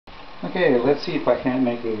Okay, let's see if I can't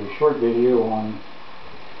make a short video on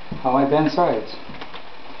how I bend sides.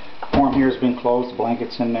 Form here has been closed, the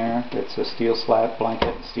blanket's in there. It's a steel slat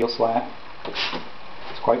blanket, steel slat.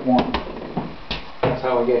 It's quite warm. That's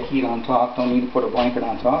how I get heat on top. Don't need to put a blanket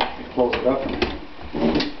on top. You close it up and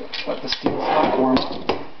let the steel slat warm.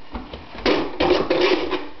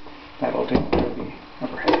 That'll take care of the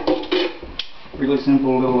upper head. Really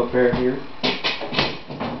simple little affair here.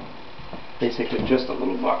 Basically just a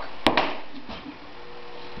little buck.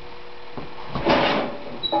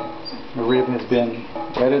 The rib has been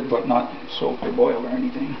wetted but not soaked or boiled or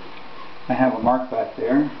anything. I have a mark back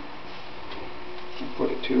there. I'll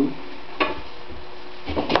put it to.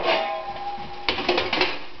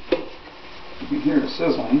 You can hear the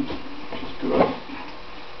sizzling, which is good.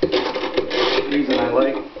 The reason I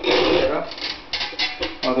like it up,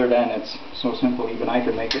 other than it's so simple even I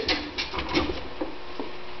could make it,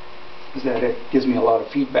 is that it gives me a lot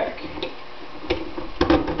of feedback.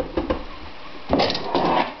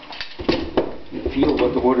 You feel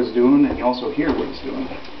what the wood is doing and you also hear what it's doing.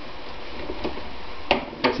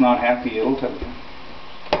 If it's not happy, it'll tell you.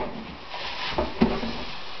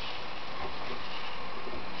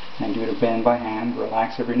 And do the bend by hand,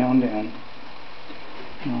 relax every now and then.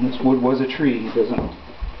 This wood was a tree, it doesn't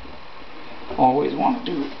always want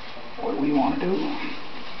to do what we want to do.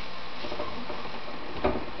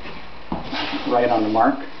 Right on the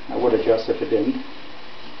mark. I would adjust if it didn't.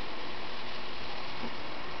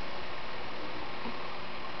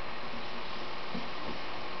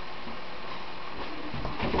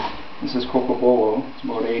 This is Cocobolo. It's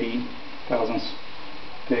about 80 thousandths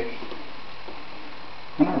thick.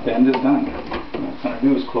 And our bend is done. What I'm going to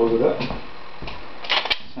do is close it up.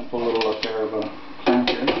 Simple little affair of a clamp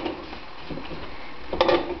here.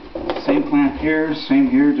 Same clamp here, same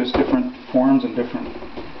here, just different forms and different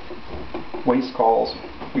waist calls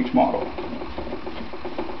for each model.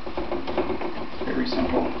 It's very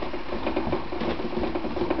simple.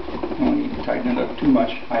 Don't need to tighten it up too much.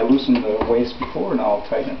 I loosened the waist before, now I'll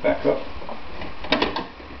tighten it back up.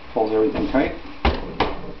 Pulls everything tight.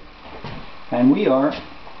 And we are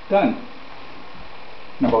done.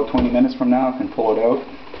 In about 20 minutes from now I can pull it out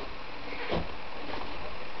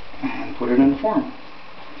and put it in the form.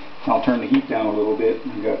 I'll turn the heat down a little bit.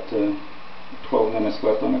 I've got 12 minutes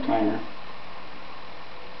left on the timer.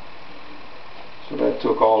 So that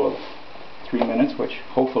took all of 3 minutes, which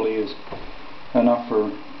hopefully is enough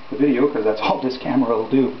for the video, because that's all this camera will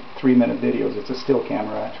do. 3-minute videos. It's a still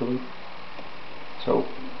camera actually. So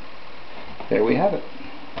there we have it.